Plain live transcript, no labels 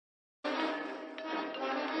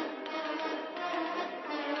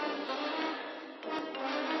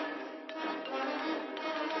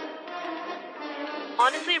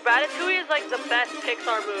Honestly, Ratatouille is like the best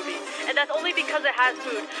Pixar movie, and that's only because it has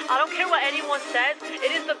food. I don't care what anyone says,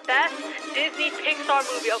 it is the best Disney Pixar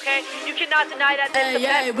movie, okay? You cannot deny that it's the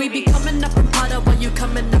best movie. We be coming up from Prada while you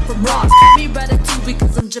coming up from Ross. Call me Ratatouille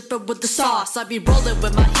because I'm dripping with the sauce. I be rolling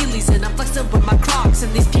with my Heelys and I'm flexing with my Crocs,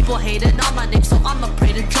 and these people hating on my name, so I'ma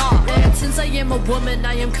pray to God. And since I am a woman,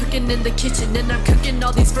 I am cooking in the kitchen, and I'm cooking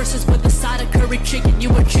all these verses with a side of curry chicken.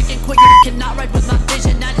 You a chicken, quit, you cannot ride with my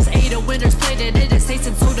vision. I just ate a winner's plate and it is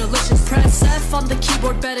tasting so delicious. Press F on the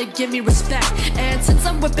keyboard, better give me respect. And since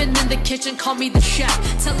I'm whipping in the kitchen, call me the chef.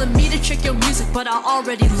 Telling me to check your music, but I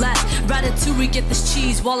already left. Ratatouille, get this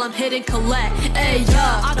cheese while I'm hitting Colette. Hey,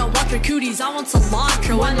 yeah, I don't want your cooties, I want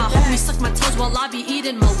cilantro. And my homies suck my toes while I be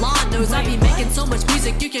eating Milanos. I be making so much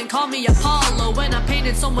music, you can call me Apollo. When I'm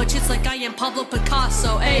painting so much, it's like I am Pablo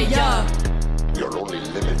Picasso. Hey, yeah. Your only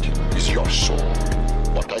limit is your soul.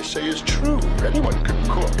 What I say is true. Anyone can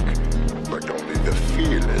cook, but only the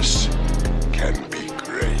fearless can be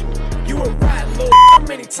great. You a rat, little. How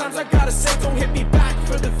many times I gotta say, don't hit me back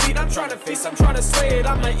for the feet. I'm trying to face, I'm trying to slay it.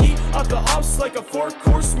 I'ma eat up the ops like a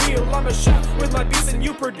 4-course meal. I'm a chef with my beats and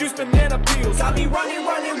you produce banana peels. I be running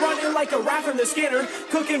like a rat from the Skinner.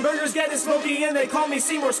 Cooking burgers, getting smoky, and they call me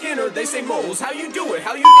Seymour Skinner. They say, Moles, how you do it?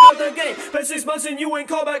 How you know the game? Been 6 months and you ain't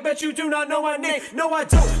called back, bet you do not know my name. No, I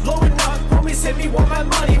don't, blowing up. Homies hit me, want my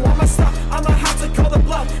money, want my stuff. I'ma have to call the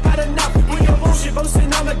bluff, had enough. With your bullshit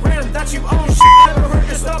boasting on the gram that you own shit. Never heard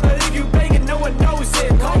your stuff, but if you banging, no one knows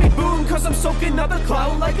it. Call me Boom, cause I'm soaking up the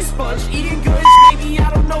cloud like a sponge. Eating good, maybe, I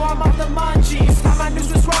don't know, I'm off the munchies. Got my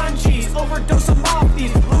news with scrunchies, overdose of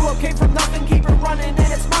Maltese. Blew up, came from nothing, keep it running, and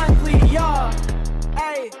it's mine, please, yeah.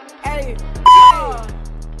 Hey, yeah.